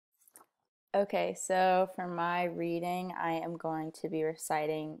Okay, so for my reading, I am going to be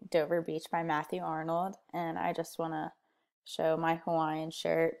reciting Dover Beach by Matthew Arnold, and I just want to show my Hawaiian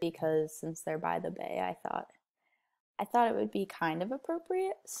shirt because since they're by the bay, I thought it would be kind of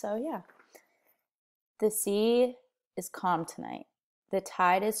appropriate. So yeah. The sea is calm tonight. The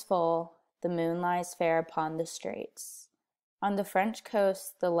tide is full, the moon lies fair upon the straits. On the French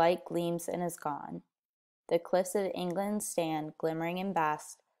coast the light gleams and is gone. The cliffs of England stand glimmering and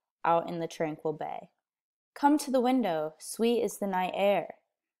vast out in the tranquil bay. Come to the window, sweet is the night air.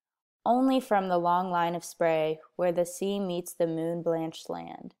 Only from the long line of spray, where the sea meets the moon-blanched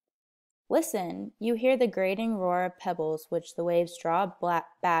land. Listen, you hear the grating roar of pebbles which the waves draw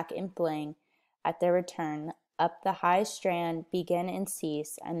back and fling at their return up the high strand, begin and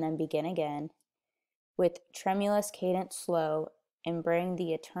cease, and then begin again, with tremulous cadence slow, and bring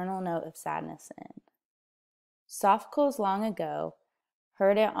the eternal note of sadness in. Sophocles long ago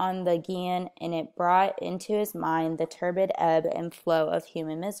heard it on the Gæan, and it brought into his mind the turbid ebb and flow of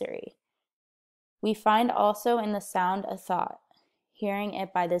human misery. We find also in the sound a thought, hearing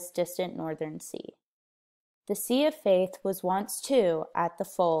it by this distant northern sea. The sea of faith was once too at the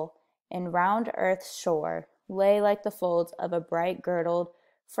full, and round earth's shore lay like the folds of a bright girdled,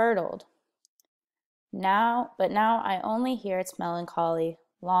 furtled. But now I only hear its melancholy,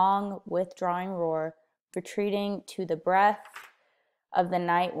 long withdrawing roar, retreating to the breath of the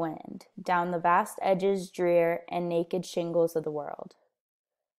night wind, down the vast edges drear and naked shingles of the world.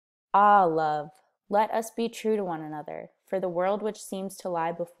 Ah, love, let us be true to one another, for the world which seems to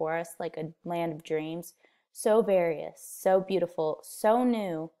lie before us like a land of dreams, so various, so beautiful, so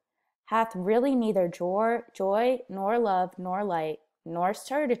new, hath really neither joy, nor love, nor light, nor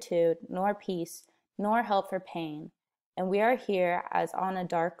certitude, nor peace, nor help for pain, and we are here as on a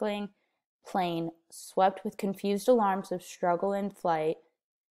darkling plain, swept with confused alarms of struggle and flight,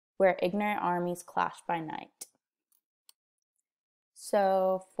 where ignorant armies clash by night.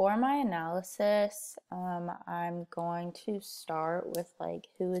 So for my analysis, I'm going to start with like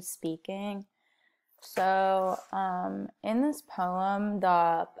who is speaking. So in this poem,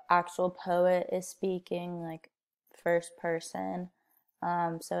 the actual poet is speaking like first person.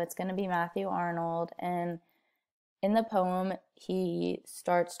 So it's going to be Matthew Arnold, and in the poem, he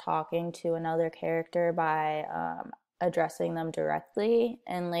starts talking to another character by addressing them directly,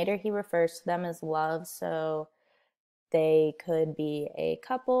 and later he refers to them as love, so they could be a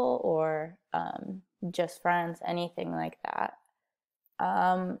couple or just friends, anything like that.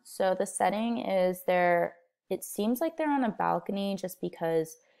 So the setting is it seems like they're on a balcony just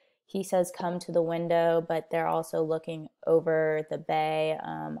because he says come to the window, but they're also looking over the bay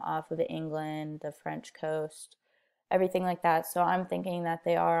off of England, the French coast, everything like that. So I'm thinking that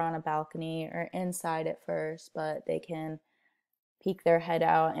they are on a balcony or inside at first, but they can peek their head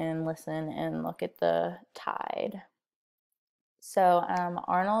out and listen and look at the tide. So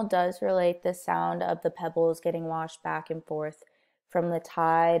Arnold does relate the sound of the pebbles getting washed back and forth from the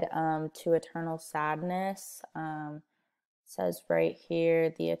tide to eternal sadness. Says right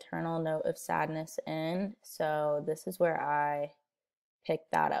here the eternal note of sadness in. So this is where I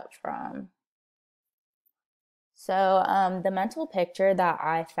picked that up from. So the mental picture that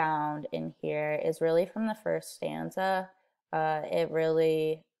I found in here is really from the first stanza. It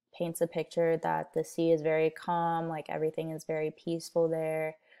really paints a picture that the sea is very calm, like everything is very peaceful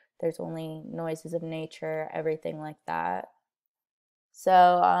there. There's only noises of nature, everything like that.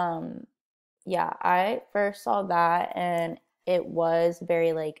 So yeah, I first saw that and it was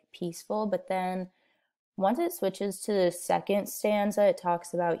very like peaceful, but then once it switches to the second stanza, it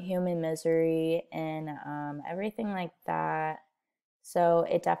talks about human misery and everything like that. So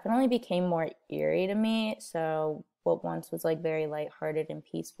it definitely became more eerie to me. So what once was like very lighthearted and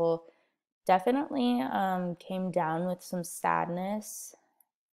peaceful definitely came down with some sadness.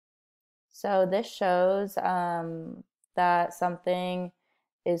 So this shows that something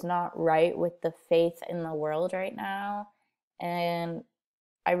is not right with the faith in the world right now. And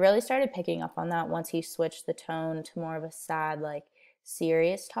I really started picking up on that once he switched the tone to more of a sad, like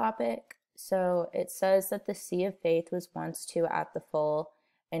serious topic. So it says that the sea of faith was once too at the full,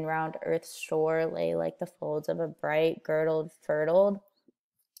 and round earth's shore lay like the folds of a bright, girdled, furtled.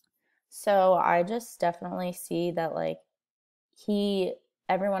 So I just definitely see that like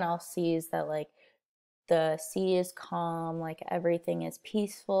everyone else sees that like the sea is calm, like everything is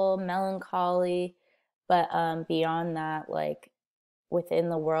peaceful, melancholy, but beyond that, like within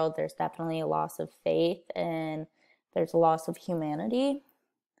the world, there's definitely a loss of faith and there's a loss of humanity.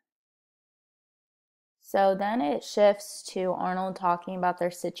 So then it shifts to Arnold talking about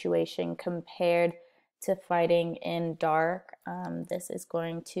their situation compared to fighting in dark. This is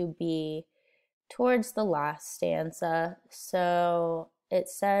going to be towards the last stanza. So it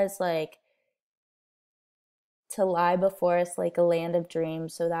says, like, to lie before us like a land of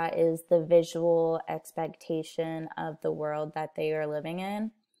dreams. So that is the visual expectation of the world that they are living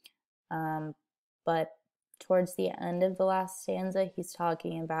in. But towards the end of the last stanza, he's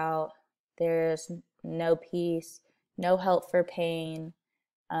talking about there's no peace, no help for pain,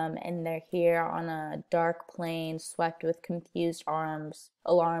 and they're here on a dark plain swept with confused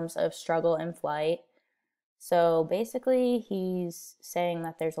alarms of struggle and flight. So basically, he's saying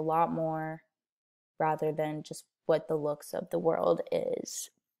that there's a lot more rather than just what the looks of the world is.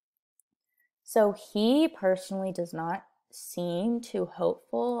 So he personally does not seem too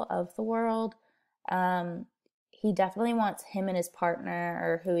hopeful of the world. Um, he definitely wants him and his partner,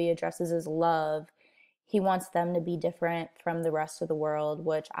 or who he addresses as love, he wants them to be different from the rest of the world,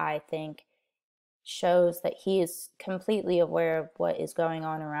 which I think shows that he is completely aware of what is going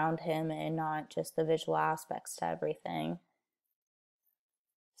on around him and not just the visual aspects to everything.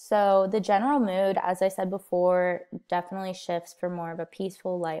 So the general mood, as I said before, definitely shifts from more of a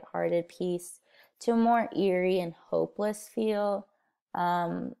peaceful, lighthearted piece to a more eerie and hopeless feel.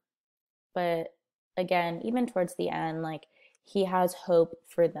 Um, but again, even towards the end, like, he has hope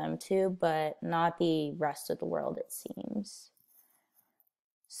for them too, but not the rest of the world, it seems.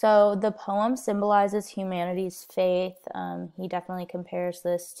 So the poem symbolizes humanity's faith. He definitely compares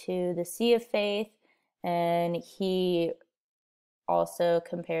this to the sea of faith, and he also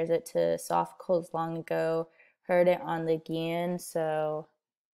compares it to Sophocles' long ago, heard it on the Gian. So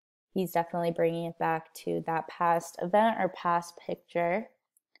he's definitely bringing it back to that past event or past picture.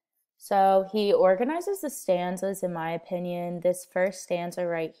 So he organizes the stanzas, in my opinion. This first stanza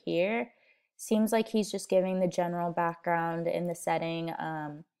right here seems like he's just giving the general background in the setting.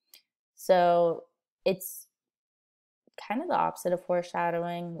 So it's kind of the opposite of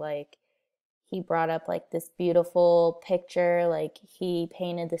foreshadowing. Like, he brought up like this beautiful picture, like he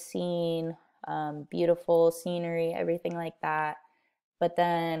painted the scene, beautiful scenery, everything like that. But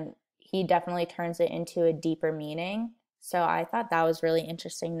then he definitely turns it into a deeper meaning. So I thought that was really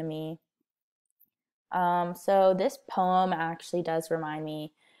interesting to me. So this poem actually does remind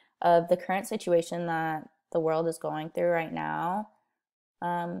me of the current situation that the world is going through right now.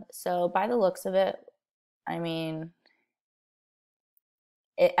 So by the looks of it, I mean,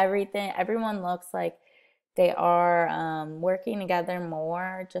 everyone looks like they are working together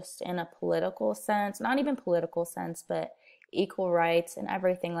more, just in a political sense, not even political sense, but equal rights and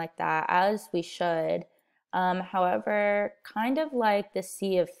everything like that, as we should. However, kind of like the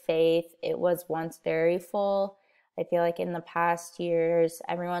sea of faith, it was once very full. I feel like in the past years,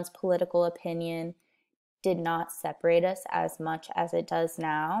 everyone's political opinion did not separate us as much as it does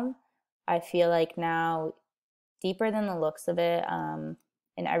now. I feel like now, deeper than the looks of it,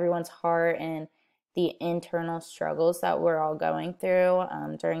 in everyone's heart and the internal struggles that we're all going through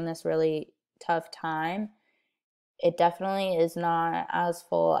during this really tough time, it definitely is not as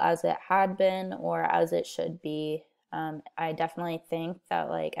full as it had been or as it should be. I definitely think that,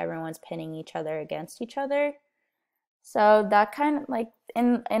 like, everyone's pinning each other against each other. So that kind of, like,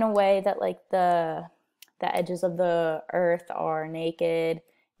 in a way that, like, the edges of the earth are naked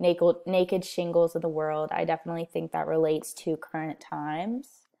shingles of the world. I definitely think that relates to current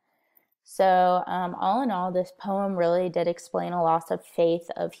times. So, all in all, this poem really did explain a loss of faith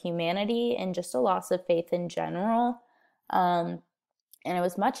of humanity and just a loss of faith in general. Um, and it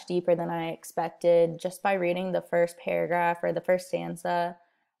was much deeper than I expected just by reading the first paragraph or the first stanza.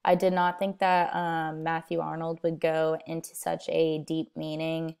 I did not think that Matthew Arnold would go into such a deep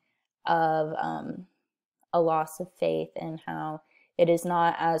meaning of a loss of faith and how it is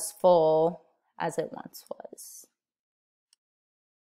not as full as it once was.